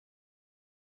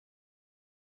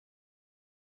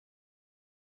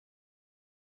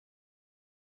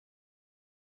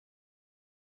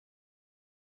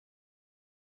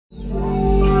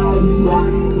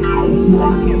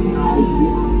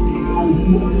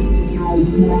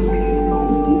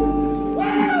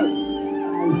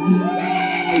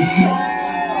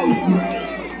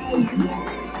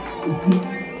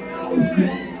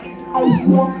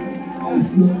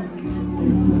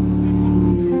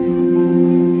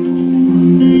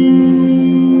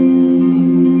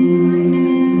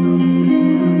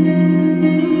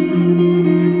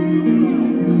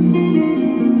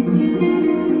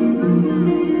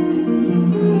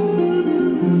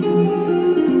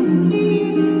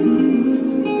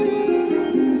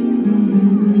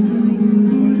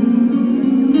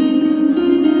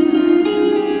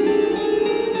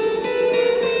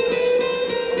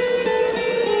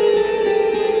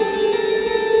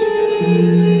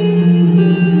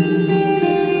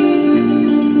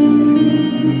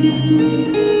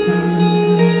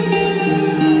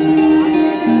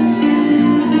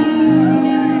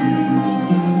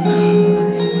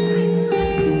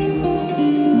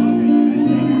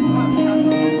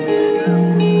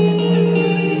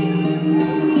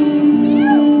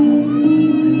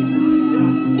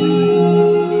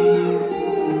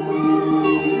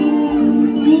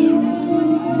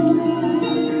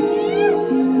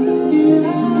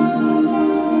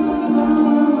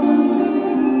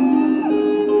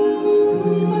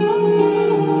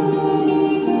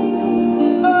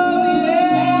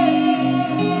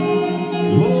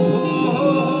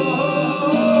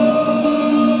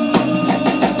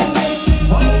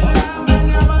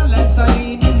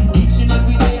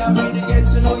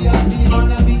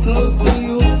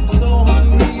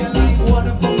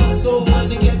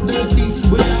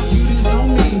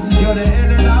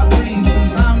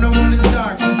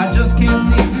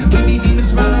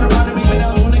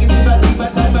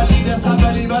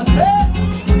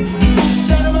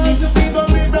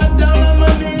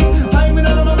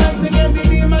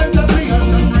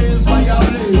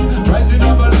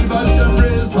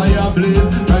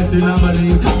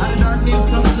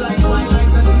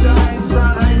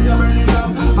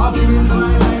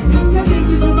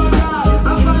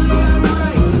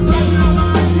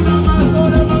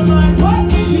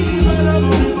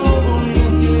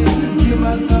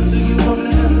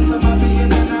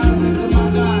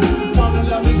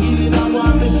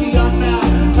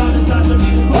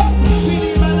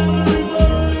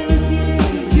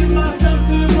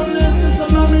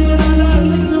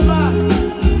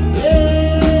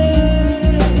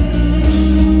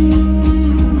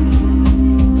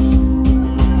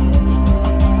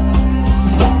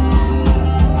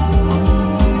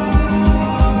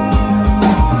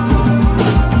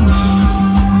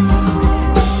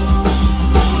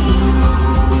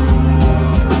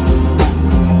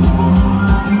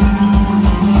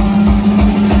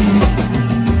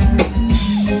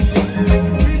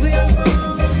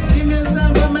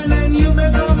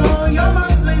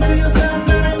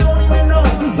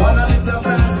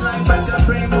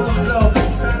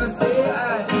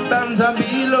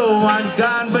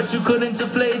But you couldn't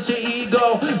deflate your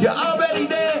ego. You're already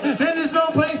there, then there's no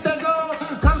place to go.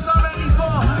 Comes already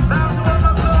for, bound to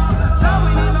overflow. So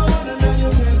when you know that now you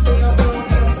can't stay alone.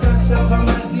 Ask yourself how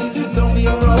much you don't be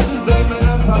a road. Blame it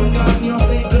up, I'm done, your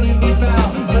say couldn't be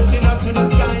found. Touching up to the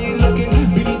sky, ain't looking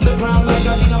beneath the ground. Like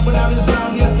I think up without his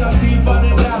ground, yes, I keep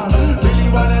falling down. Really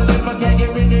wanna live, but can't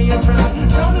get rid of your frown.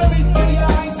 Shoulder reach to your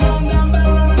eyes, down, down, back,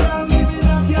 round, around, giving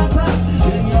up your pride.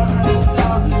 Getting your heart is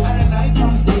out, and the night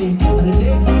comes day, and the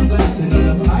day comes light, and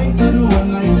the fight.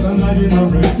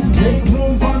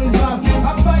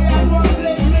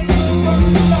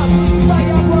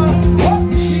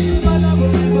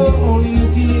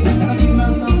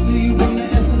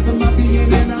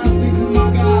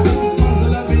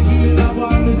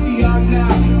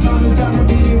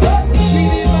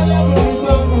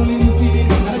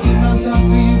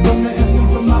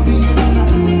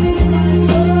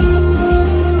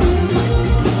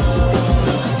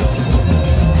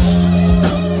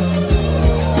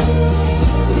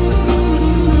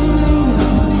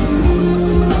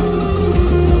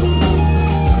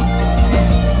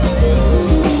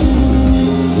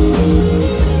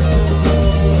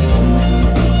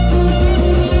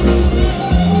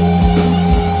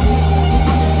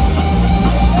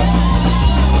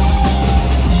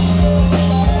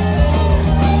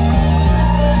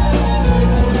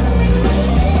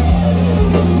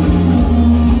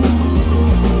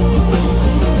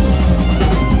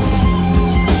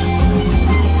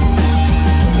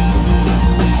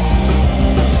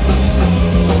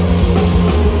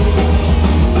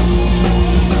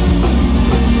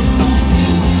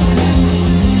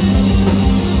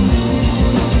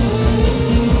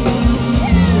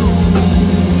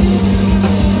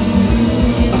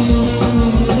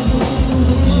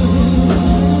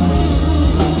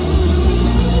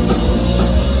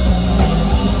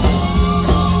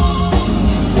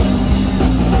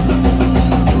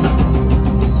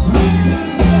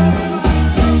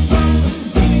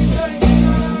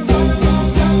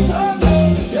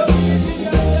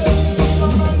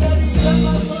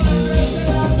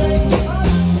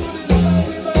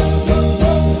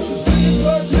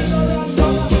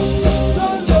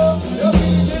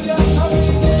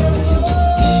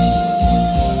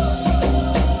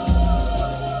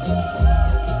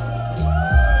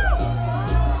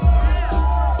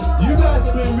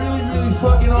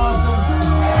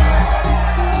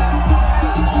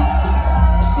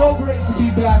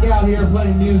 back out here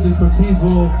playing music for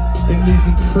people in these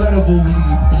incredibly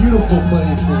beautiful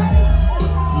places.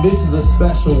 This is a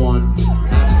special one,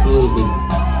 absolutely.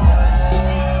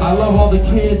 I love all the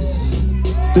kids,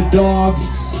 the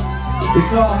dogs.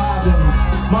 It's all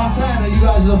happening. Montana, you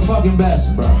guys are the fucking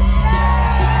best, bro.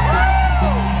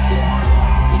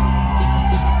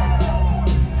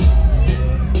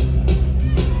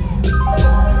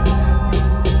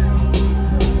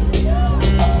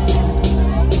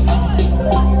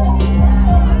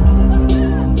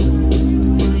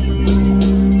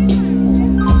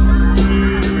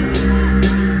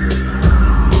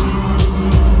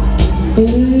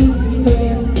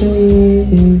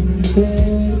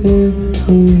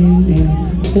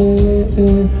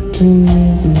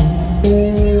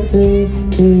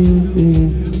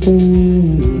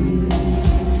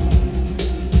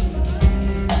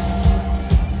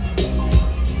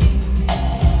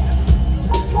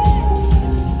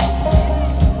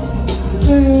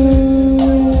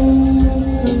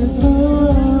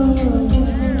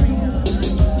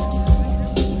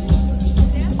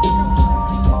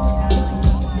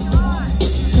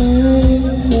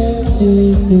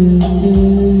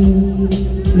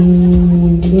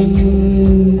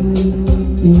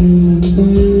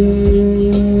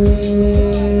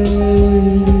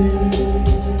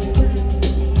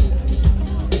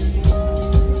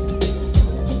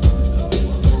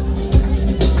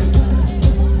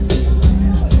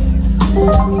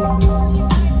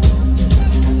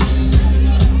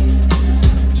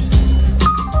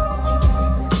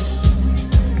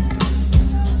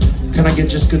 Can I get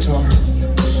just guitar?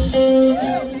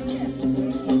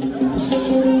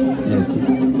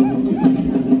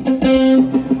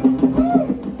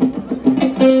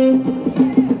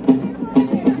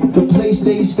 The place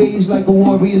stays phased like a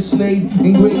warrior slave,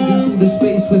 engraved into the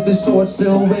space with his sword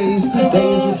still raised.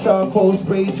 Layers of charcoal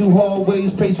sprayed through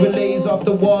hallways, praise relays off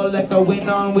the wall like a wind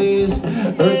on waves.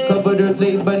 Earth covered earth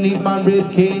laid beneath my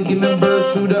rib cage, giving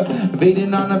birth to the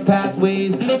invading on the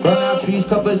pathways. Burn out trees,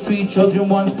 cover street, children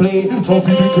once played. Tossed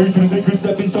in decay through sacred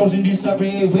stepping stones in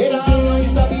disarray. Wait on,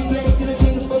 noise that be placed to the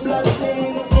kings for blood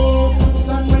stains.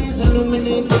 Sun rays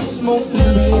illuminate the smoke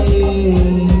filled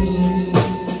rays.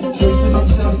 Tracing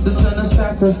themselves, the son of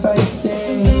sacrifice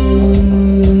days.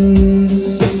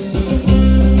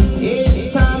 It's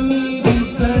time me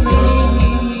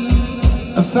eternally.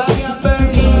 A fire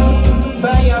burning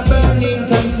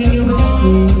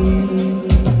continuously,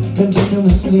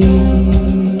 continuously,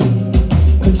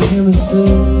 continuously.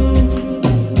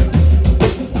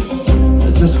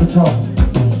 Just for talk.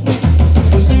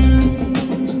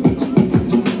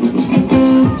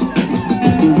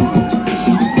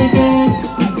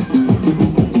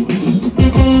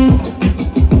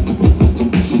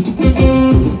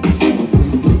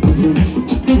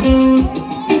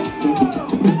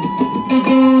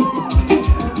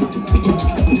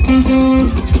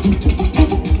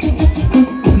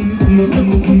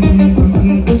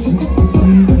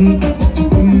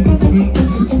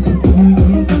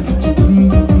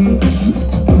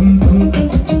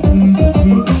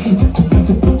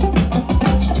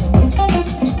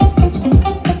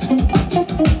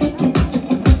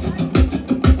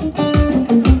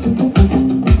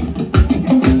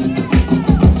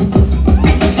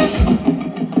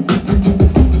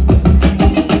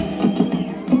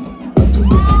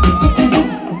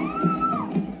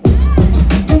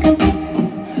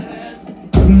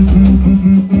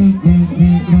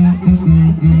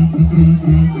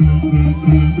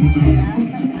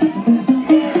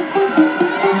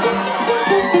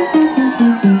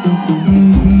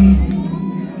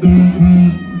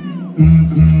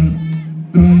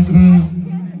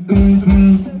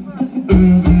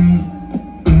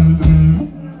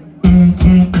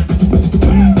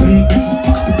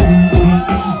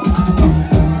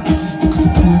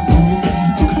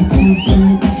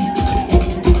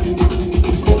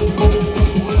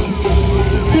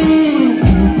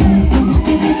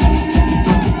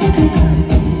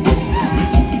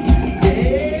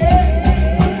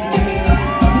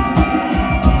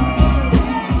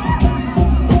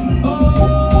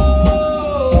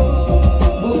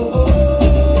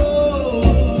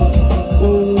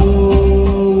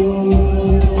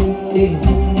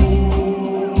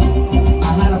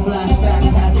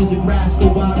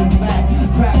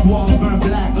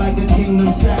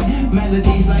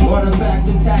 Melodies like artifacts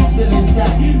intact, still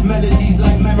intact. Melodies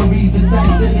like memories intact,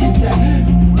 still intact.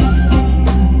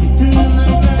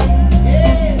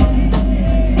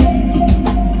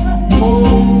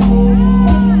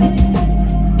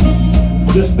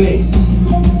 Just bass.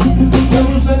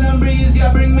 Jerusalem breeze,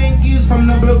 yeah, bring Menkies from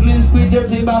the Brooklyn squid,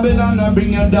 dirty by Babylon and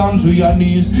bring you down to your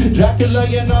knees. Dracula,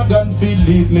 you're not gonna feel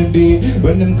leave me be.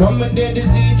 When them come with their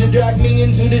disease, you drag me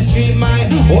into the street. My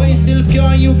boy is still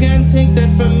pure, you can't take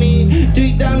that from me.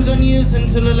 3,000 years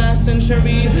until the last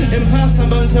century.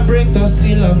 Impossible to break the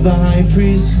seal of the high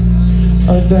priest.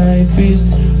 Of the high priest.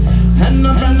 And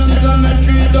the branches on the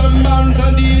tree done bound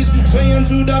to these, swaying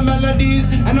to the melodies.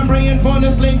 And I'm praying for the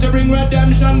slave to bring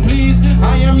redemption, please.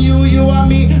 I am you, you are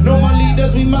me. No more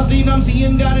leaders, we must lead. I'm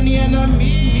seeing God in the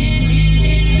enemy.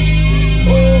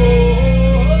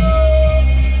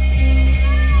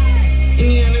 In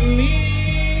the enemy.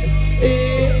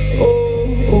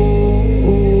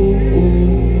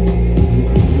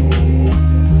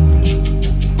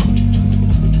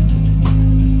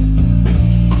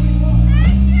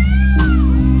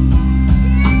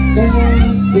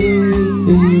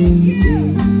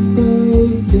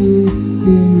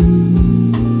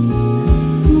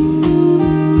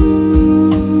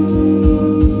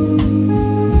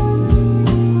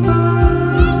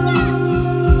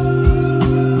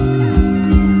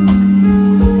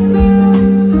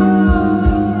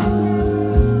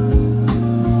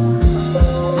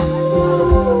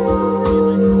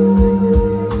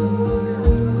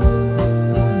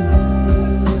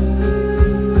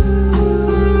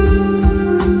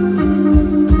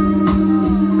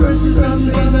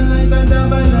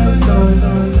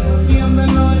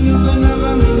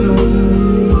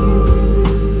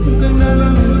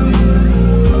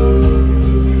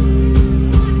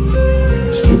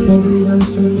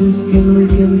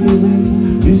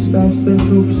 Dispatch the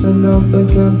troops and out the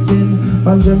captain.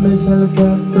 Under missile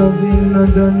captive in a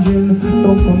dungeon.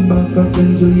 Don't come back up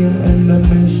until you end the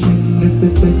mission. If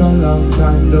it take a long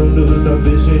time, don't lose the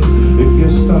vision. If you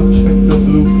stop, check the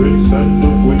blueprints and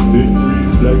look within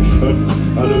reflection.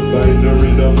 How to find the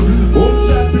rhythm. Oh,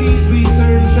 child, please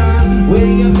return, child. Where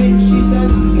you been? She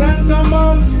says, can't come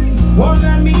home.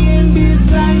 Wanna be in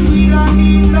beside. We don't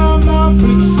need no more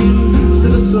friction.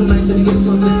 Still look so nice and you get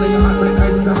so thin. Like your heart like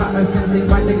ice is a hot sense. They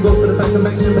fight, they go for the back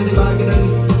convection.